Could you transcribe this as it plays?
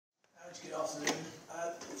Good afternoon.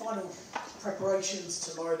 Final preparations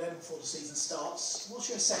tomorrow then before the season starts. What's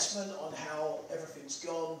your assessment on how everything's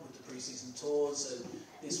gone with the pre-season tours and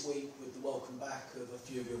this week with the welcome back of a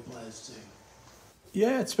few of your players too?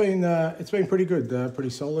 Yeah, it's been pretty good, pretty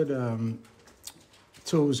solid.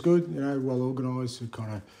 Tour was good, well organised,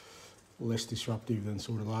 kind of less disruptive than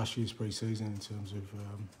sort of last year's pre-season in terms of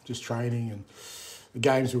just training, and the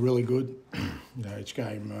games were really good. Each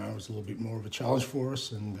game was a little bit more of a challenge for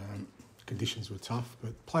us, and conditions were tough,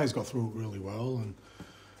 but players got through it really well. And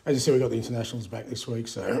as you said, we got the internationals back this week,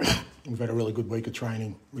 so we've had a really good week of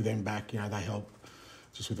training with them back. They help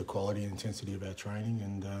just with the quality and intensity of our training.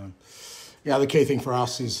 And the key thing for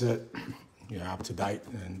us is that up to date,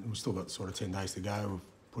 and we've still got sort of 10 days to go. We've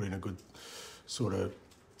put in a good sort of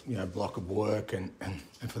block of work, and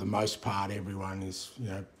for the most part, everyone is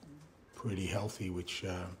pretty healthy, which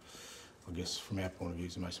I guess from our point of view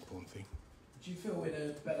is the most important thing. Do you feel in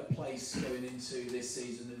a better place going into this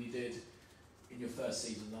season than you did in your first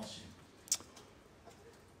season last year?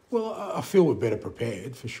 Well, I feel we're better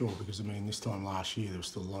prepared for sure, because this time last year there was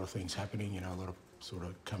still a lot of things happening, a lot of sort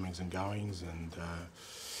of comings and goings, and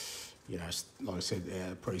like I said,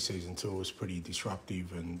 our pre-season tour was pretty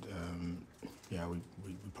disruptive, and we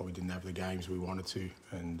probably didn't have the games we wanted to,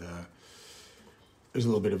 and it was a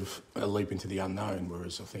little bit of a leap into the unknown,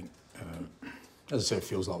 whereas I think, as I said, it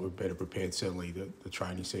feels like we're better prepared. Certainly the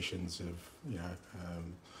training sessions have,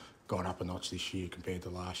 gone up a notch this year compared to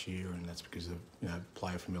last year, and that's because of,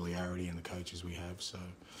 player familiarity and the coaches we have. So,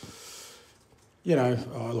 I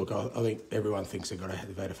think everyone thinks they've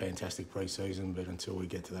had a fantastic pre-season, but until we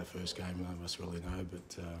get to that first game, none of us really know.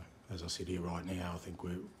 But as I sit here right now, I think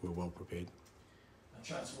we're well prepared.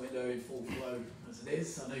 Transfer window in full flow as it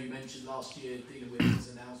is. I know you mentioned last year dealing with ins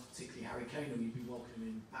and outs, particularly Harry Kane, and you'll be welcoming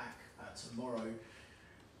him back tomorrow.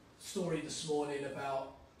 Story this morning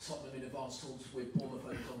about Tottenham in advanced talks with Bournemouth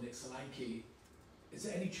and Dominic Solanke. Is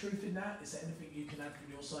there any truth in that? Is there anything you can add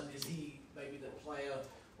from your side? Is he maybe the player or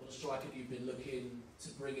the striker you've been looking to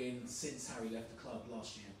bring in since Harry left the club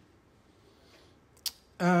last year?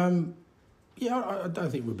 I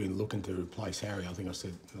don't think we've been looking to replace Harry. I think I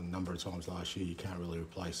said a number of times last year, you can't really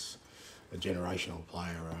replace a generational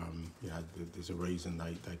player. There's a reason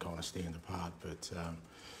they kind of stand apart. But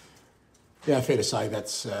fair to say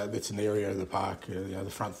that's an area of the park,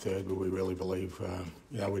 the front third, where we really believe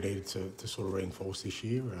we needed to sort of reinforce this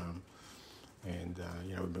year.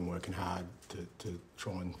 We've been working hard to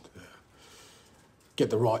try and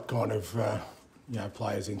get the right kind of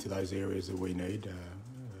players into those areas that we need.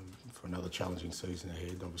 For another challenging season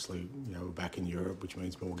ahead. Obviously, we're back in Europe, which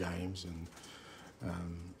means more games, and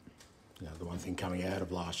the one thing coming out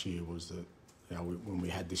of last year was that when we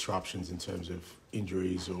had disruptions in terms of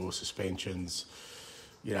injuries or suspensions,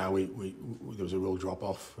 there was a real drop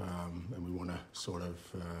off, and we want to sort of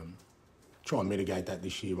try and mitigate that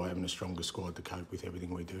this year by having a stronger squad to cope with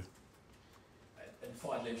everything we do. And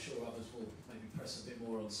finally, I'm sure others will maybe press a bit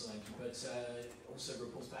more on Solanke, but also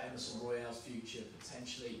reports about Emerson Royale's future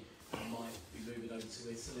potentially might be moving over to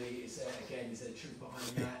Italy. Is there truth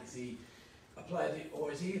behind that? Is he a player,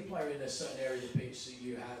 or is he a player in a certain area of the pitch that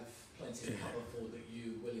you have plenty of cover for, that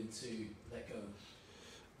you're willing to let go?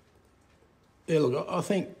 Yeah, look, I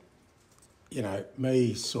think,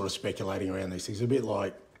 me sort of speculating around these things, it's a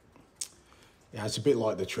bit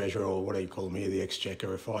like the treasurer, or what do you call me, the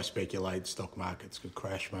exchequer. If I speculate stock markets could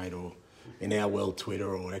crash, mate, or in our world,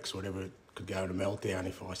 Twitter or X, whatever, it could go into meltdown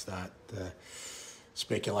if I start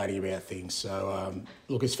speculating about things. So,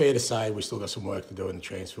 look, it's fair to say we've still got some work to do in the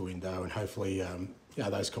transfer window, and hopefully,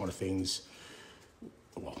 those kind of things,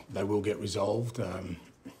 they will get resolved.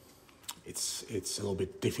 It's a little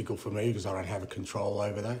bit difficult for me because I don't have a control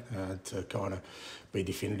over that to kind of be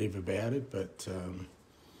definitive about it. But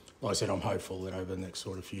like I said, I'm hopeful that over the next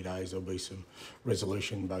sort of few days there'll be some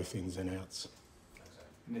resolution, both ins and outs.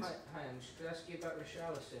 Hi, Ange. Could I ask you about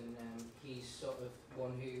Richarlison? He's sort of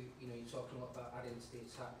one who, you're talking a lot about adding to the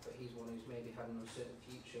attack, but he's one who's maybe had an uncertain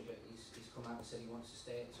future, but he's come out and said he wants to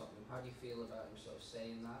stay at Tottenham. How do you feel about him sort of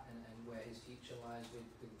saying that, and where his future lies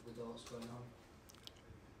with all that's going on?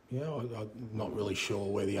 Yeah, I'm not really sure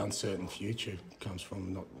where the uncertain future comes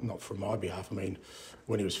from, not from my behalf. When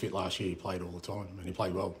he was fit last year, he played all the time, and he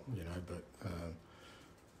played well, but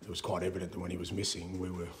it was quite evident that when he was missing, we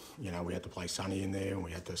had to play Sonny in there, and we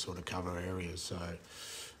had to sort of cover areas. So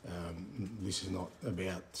this is not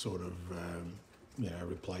about sort of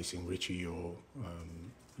replacing Richie, or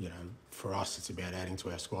for us it's about adding to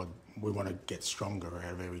our squad. We want to get stronger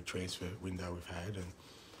out of every transfer window we've had, and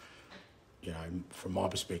from my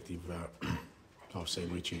perspective, I've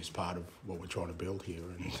seen Richie as part of what we're trying to build here,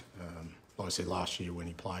 and like I said, last year when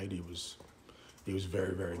he played, he was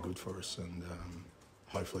very, very good for us, and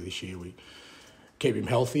hopefully this year we keep him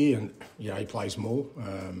healthy and he plays more.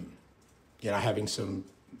 Having some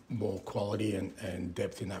more quality and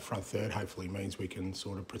depth in that front third hopefully means we can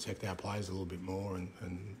sort of protect our players a little bit more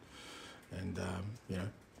and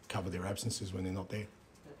cover their absences when they're not there.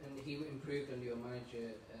 And he improved under your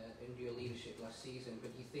manager, under your leadership last season,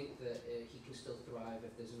 but do you think that he can still thrive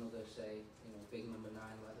if there's another, say, big number 9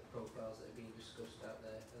 like the profiles that are being discussed out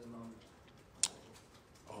there at the moment?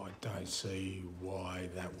 I don't see why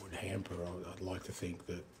that would hamper. I'd like to think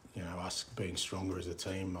that, us being stronger as a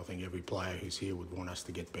team, I think every player who's here would want us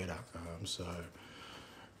to get better.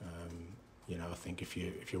 I think if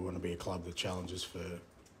you want to be a club that challenges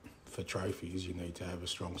for trophies, you need to have a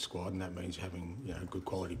strong squad, and that means having good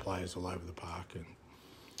quality players all over the park. And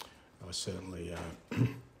I certainly,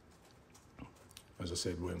 as I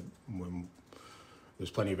said, when there's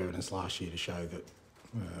plenty of evidence last year to show that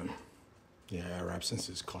our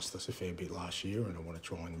absences cost us a fair bit last year, and I want to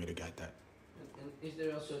try and mitigate that. And is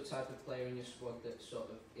there also a type of player in your squad that sort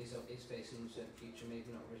of is facing a certain future? Maybe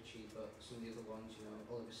not Richie, but some of the other ones.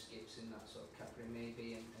 Oliver Skipp's in that sort of category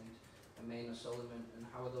maybe, and Maine or Solomon. And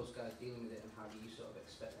how are those guys dealing with it, and how do you sort of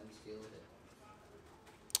expect them to deal with it?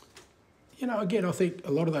 Again, I think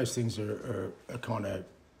a lot of those things are kind of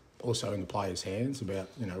also in the players' hands about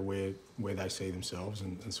where they see themselves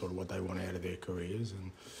and sort of what they want out of their careers.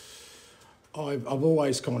 And I've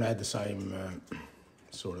always kind of had the same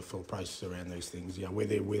sort of thought process around these things. Where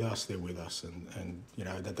they're with us, and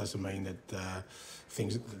that doesn't mean that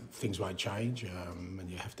things won't change, and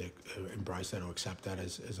you have to embrace that or accept that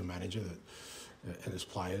as a manager and as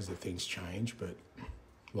players that things change. But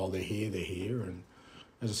while they're here, and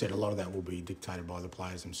as I said, a lot of that will be dictated by the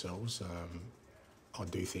players themselves. I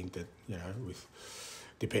do think that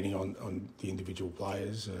depending on the individual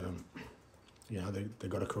players, they've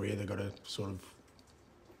got a career, they've got to sort of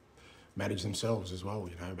manage themselves as well,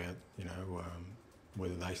 about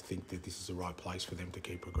whether they think that this is the right place for them to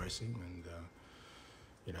keep progressing.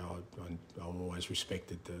 And I've always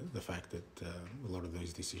respected the fact that a lot of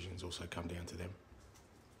these decisions also come down to them.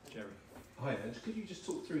 Jerry. Hi Ange, could you just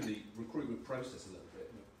talk through the recruitment process a little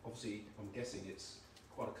bit? Obviously, I'm guessing it's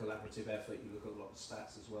quite a collaborative effort. You look at a lot of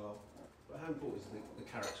stats as well. But how important is the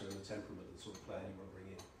character and the temperament of the sort of player you want to bring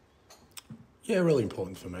in? Yeah, really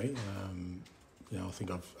important for me. I think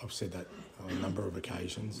I've said that on a number of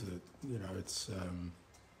occasions that it's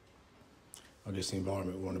I guess the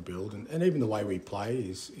environment we want to build, and even the way we play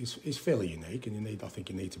is fairly unique. And I think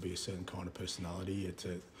you need to be a certain kind of personality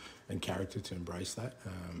and character to embrace that.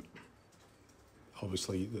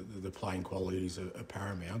 Obviously, the playing qualities are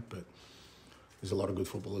paramount, but there's a lot of good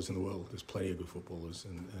footballers in the world. There's plenty of good footballers,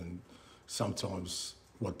 and sometimes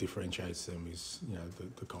what differentiates them is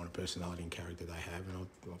the kind of personality and character they have, and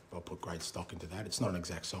I put great stock into that. It's not an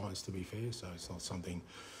exact science, to be fair, so it's not something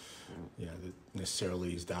that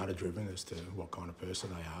necessarily is data driven as to what kind of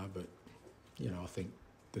person they are. But I think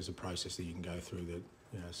there's a process that you can go through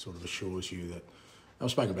that sort of assures you that. I've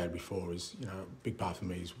spoken about it before. Is a big part for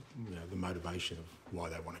me is the motivation of why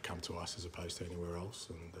they want to come to us as opposed to anywhere else,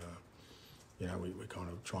 and we kind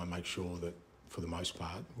of try and make sure that for the most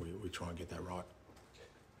part we try and get that right.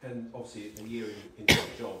 And obviously, a year into the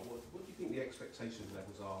job, what do you think the expectation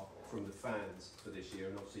levels are from the fans for this year,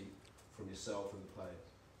 and obviously from yourself and the players?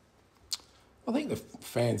 I think the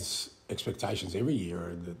fans' expectations every year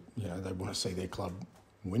are that they want to see their club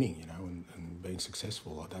winning, and being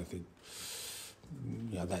successful. I don't think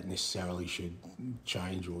that necessarily should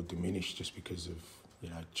change or diminish just because of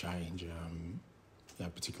change.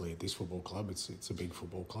 Particularly at this football club, it's a big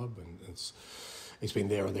football club, and it's been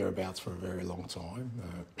there or thereabouts for a very long time.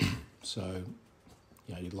 So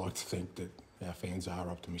you'd like to think that our fans are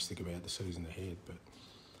optimistic about the season ahead, but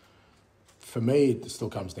for me, it still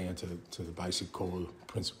comes down to the basic core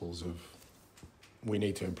principles of we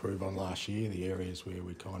need to improve on last year, the areas where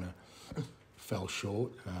we kind of fell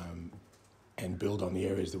short, and build on the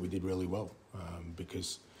areas that we did really well.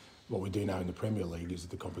 Because what we do know in the Premier League is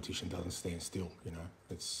that the competition doesn't stand still.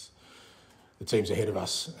 It's the teams ahead of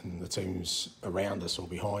us and the teams around us or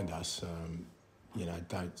behind us,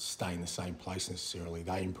 don't stay in the same place necessarily.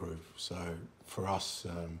 They improve. So for us,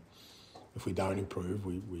 if we don't improve,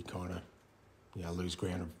 we kind of lose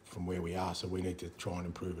ground from where we are. So we need to try and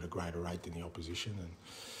improve at a greater rate than the opposition, and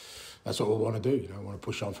that's what we want to do. We want to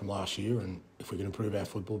push on from last year, and if we can improve our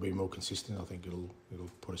football, be more consistent, I think it'll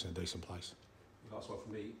put us in a decent place. Last one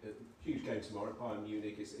for me. Huge game tomorrow. Bayern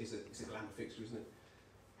Munich. It's a glamour fixture, isn't it?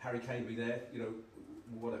 Harry Kane will be there.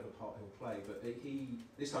 Whatever part he'll play. But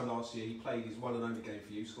this time last year, he played his one and only game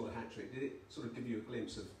for you. Scored a hat trick. Did it sort of give you a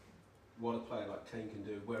glimpse of what a player like Kane can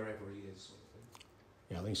do wherever he is, sort of thing?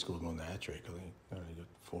 Yeah, I think he scored more than a hat-trick. I think I only got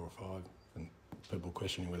 4 or 5. And people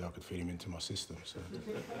questioning whether I could fit him into my system. So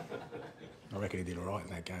I reckon he did all right in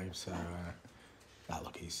that game. So,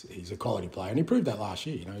 look, he's a quality player. And he proved that last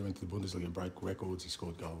year. You know, he went to the Bundesliga, broke records, he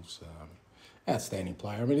scored goals. Outstanding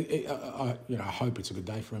player. I mean, I hope it's a good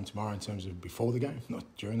day for him tomorrow in terms of before the game, not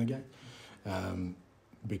during the game.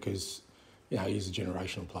 Because, you know, he's a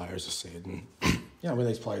generational player, as I said. And, you know, when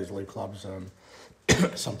these players leave clubs,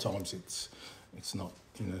 sometimes it's not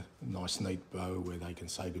in a nice, neat bow where they can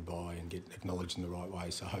say goodbye and get acknowledged in the right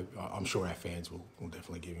way. So I'm sure our fans will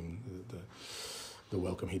definitely give him the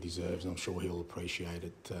welcome he deserves, and I'm sure he'll appreciate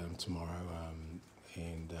it tomorrow.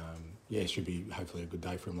 It should be hopefully a good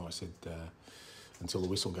day for him, like I said, until the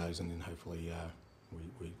whistle goes, and then hopefully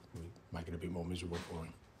we make it a bit more miserable for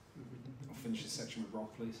him. I'll finish this section with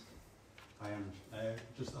Rob, please. I am.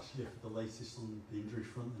 Just ask you for the latest on the injury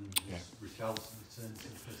front and Richarlison return to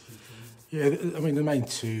the first team. Yeah, I mean, the main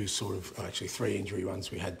two actually 3 injury ones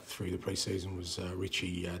we had through the pre-season was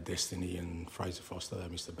Richie, Destiny and Fraser Foster. They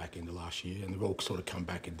missed the back end of last year, and they've all sort of come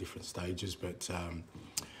back in different stages, but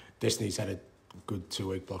Destiny's had a good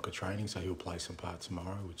 2-week block of training, so he'll play some part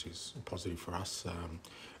tomorrow, which is positive for us.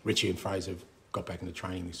 Richie and Fraser have got back into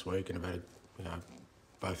training this week and have had,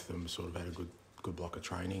 both of them sort of had a good block of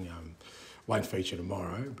training. Won't feature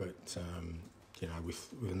tomorrow, but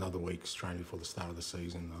with another week's training before the start of the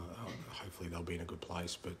season, hopefully they'll be in a good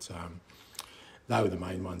place. But they were the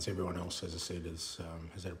main ones. Everyone else, as I said, has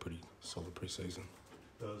had a pretty solid pre-season.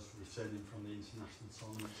 Those returning from the international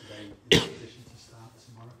tournament today in position to start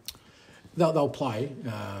tomorrow? They'll play.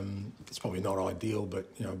 It's probably not ideal, but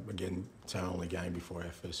again, it's our only game before our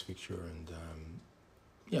first fixture,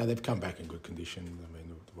 and they've come back in good condition. I mean,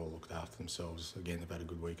 they've all looked after themselves. Again, they've had a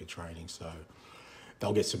good week of training, so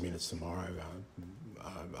they'll get some minutes tomorrow.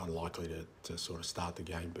 Unlikely to sort of start the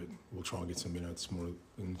game, but we'll try and get some minutes more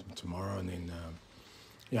tomorrow. And then,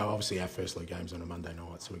 obviously our first league game's on a Monday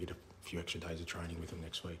night, so we get a few extra days of training with them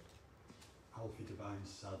next week. Alfie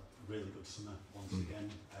Devine's had a really good summer once again.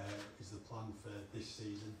 Is the plan for this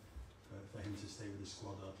season for him to stay with the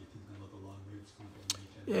squad, or do you think another long move's going to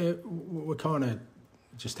be made? Yeah, we're kind of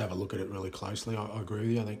just have a look at it really closely. I agree with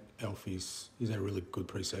you. I think Alfie's had a really good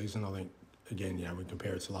pre-season. I think, again, when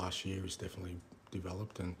compare it to last year, he's definitely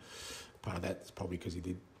developed, and part of that's probably because he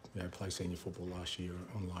did play senior football last year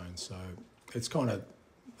on loan. So it's kind of,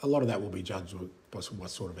 a lot of that will be judged with what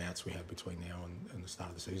sort of outs we have between now and the start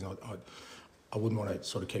of the season. I wouldn't want to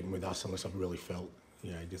sort of keep him with us unless I've really felt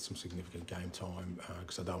he gets some significant game time,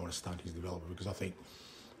 because I don't want to stunt his development, because I think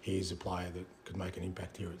he is a player that could make an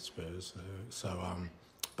impact here at Spurs.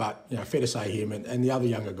 But fair to say him and the other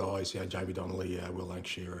younger guys, Jamie Donnelly, Will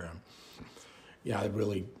Lancashire, they've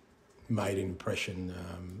really made an impression,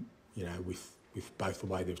 with both the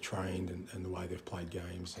way they've trained and the way they've played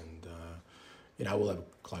games, and we'll have a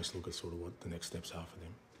close look at sort of what the next steps are for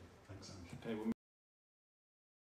them. Thanks, Ange. Okay,